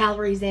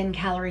calories in,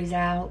 calories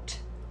out.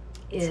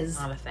 It's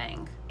not a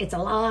thing. It's a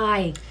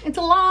lie. It's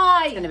a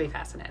lie. It's going to be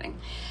fascinating.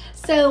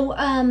 So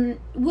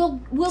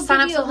we'll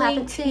sign-ups will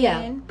happen soon.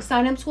 Yeah,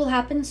 sign-ups will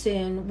happen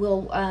soon.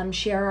 We'll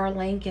share our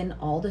link in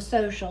all the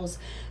socials,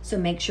 so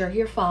make sure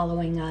you're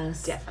following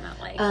us.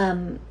 Definitely.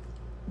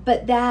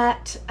 But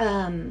that,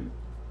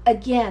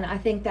 again, I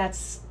think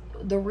that's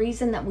the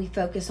reason that we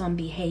focus on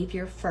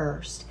behavior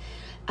first.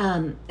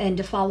 And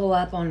to follow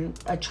up on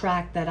a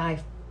track that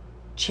I've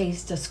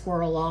chased a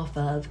squirrel off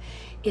of,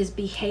 is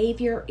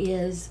behavior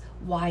is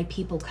why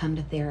people come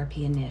to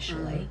therapy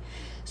initially.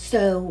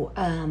 So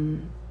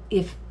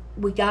if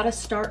we got to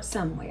start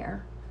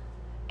somewhere,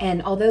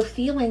 and although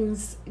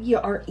feelings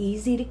are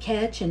easy to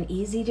catch and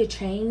easy to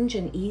change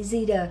and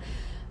easy to,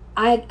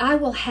 I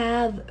will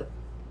have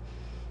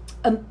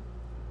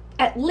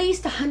at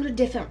least 100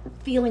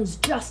 different feelings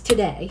just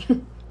today.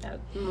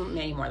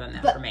 Many more than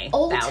that but for me.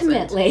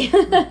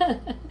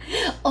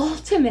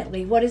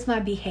 Ultimately, what is my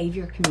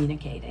behavior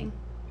communicating?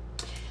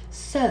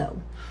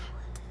 So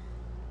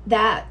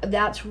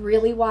that's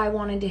really why I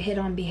wanted to hit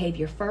on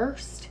behavior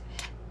first.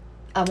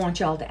 I want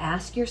y'all to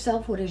ask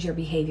yourself, what is your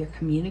behavior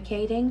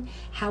communicating?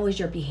 How is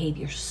your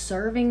behavior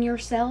serving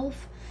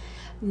yourself?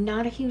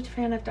 Not a huge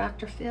fan of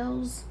Dr.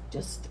 Phil's.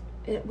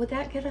 Would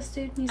that get us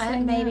sued?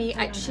 Maybe.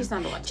 She's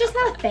not a one. Just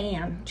not a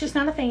fan. Just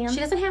not a fan. She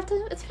doesn't have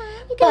to. It's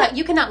fine.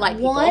 You cannot like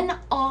people. One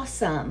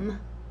awesome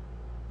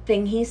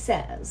thing he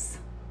says,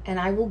 and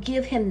I will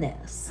give him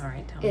this, all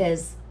right, tell me.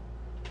 Is,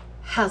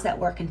 how's that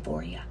working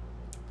for you?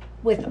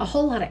 With a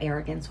whole lot of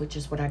arrogance, which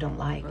is what I don't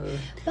like.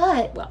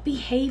 But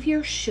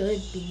behavior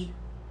should be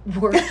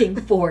working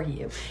for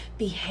you.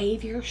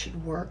 Behavior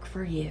should work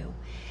for you.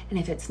 And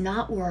if it's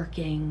not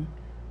working,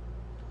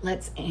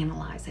 let's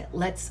analyze it.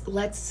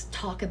 Let's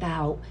talk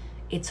about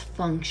its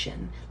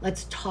function.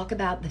 Let's talk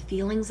about the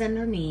feelings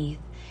underneath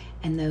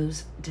and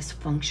those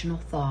dysfunctional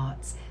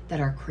thoughts that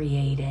are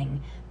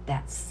creating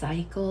that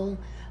cycle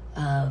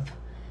of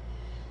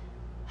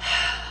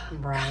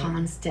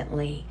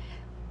constantly,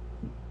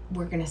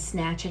 we're going to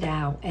snatch it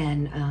out.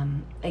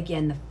 And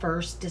again, the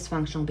first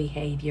dysfunctional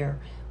behavior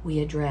we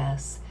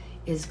address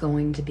is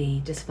going to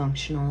be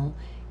dysfunctional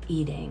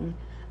eating.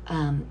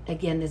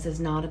 Again, this is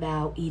not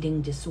about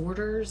eating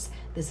disorders.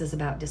 This is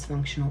about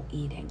dysfunctional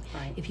eating.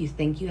 Right. If you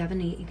think you have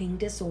an eating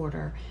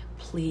disorder,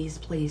 please,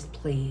 please,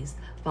 please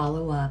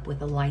follow up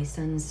with a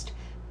licensed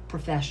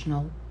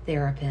professional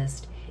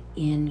therapist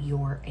in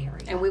your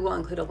area. And we will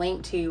include a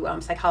link to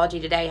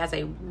Psychology Today has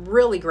a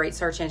really great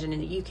search engine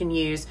that you can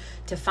use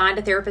to find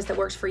a therapist that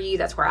works for you.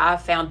 That's where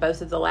I've found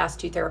both of the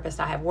last 2 therapists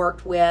I have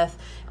worked with.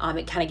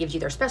 It kind of gives you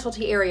their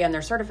specialty area and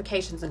their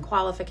certifications and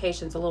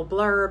qualifications, a little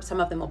blurb.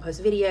 Some of them will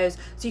post videos,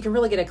 so you can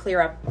really get a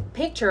clear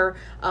picture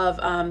of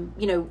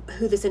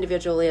who this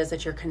individual is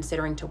that you're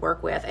considering to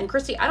work with. And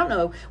Christy, I don't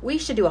know, we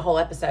should do a whole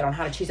episode on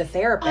how to choose a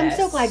therapist. I'm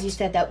so glad you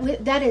said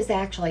that. That is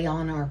actually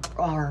on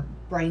our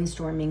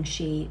brainstorming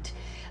sheet.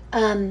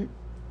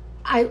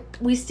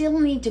 We still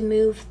need to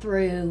move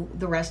through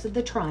the rest of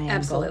the triangle.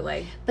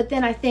 Absolutely. But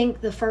then I think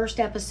the first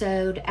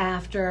episode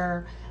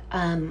after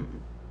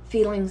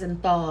feelings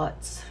and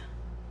thoughts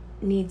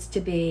needs to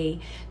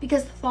be,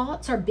 because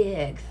thoughts are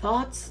big.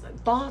 Thoughts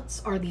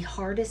are the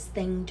hardest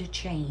thing to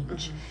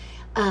change.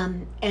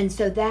 And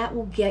so that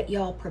will get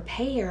y'all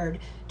prepared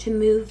to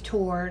move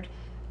toward,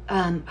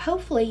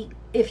 hopefully,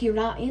 if you're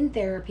not in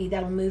therapy,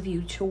 that'll move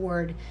you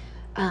toward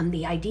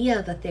the idea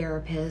of a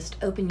therapist.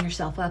 Open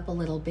yourself up a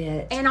little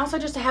bit, and also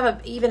just to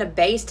have even a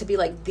base to be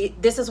like,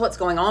 this is what's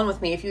going on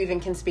with me. If you even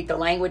can speak the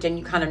language and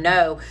you kind of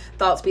know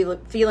thoughts,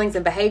 feelings,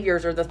 and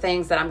behaviors are the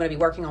things that I'm going to be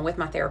working on with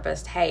my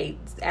therapist. Hey,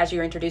 as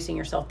you're introducing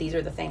yourself, these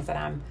are the things that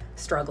I'm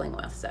struggling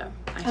with. So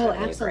I totally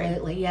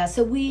absolutely agree. Yeah.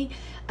 So we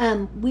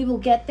will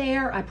get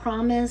there. I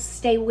promise.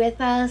 Stay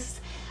with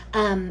us.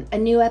 A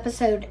new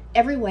episode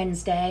every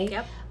Wednesday.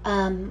 Yep.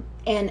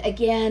 And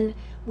again,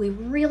 we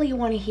really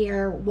want to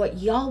hear what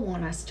y'all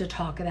want us to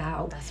talk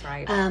about. That's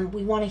right.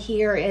 We want to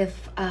hear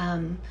if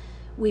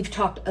we've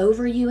talked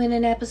over you in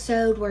an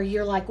episode where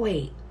you're like,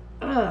 wait,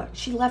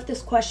 she left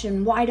this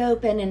question wide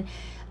open.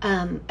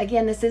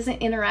 Again, this isn't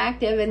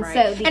interactive, and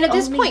Right. so and at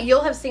this point,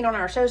 you'll have seen on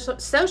our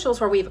socials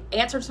where we've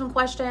answered some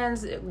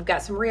questions. We've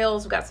got some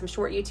reels, we've got some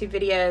short YouTube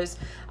videos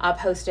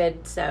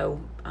posted. So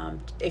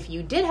if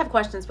you did have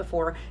questions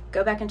before,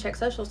 go back and check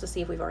socials to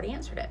see if we've already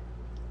answered it.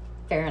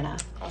 Fair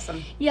enough.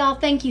 Awesome. Y'all,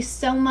 thank you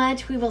so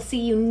much. We will see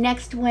you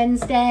next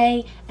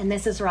Wednesday, and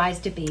this is Rise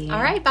to Be.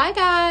 All right, bye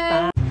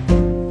guys. Bye.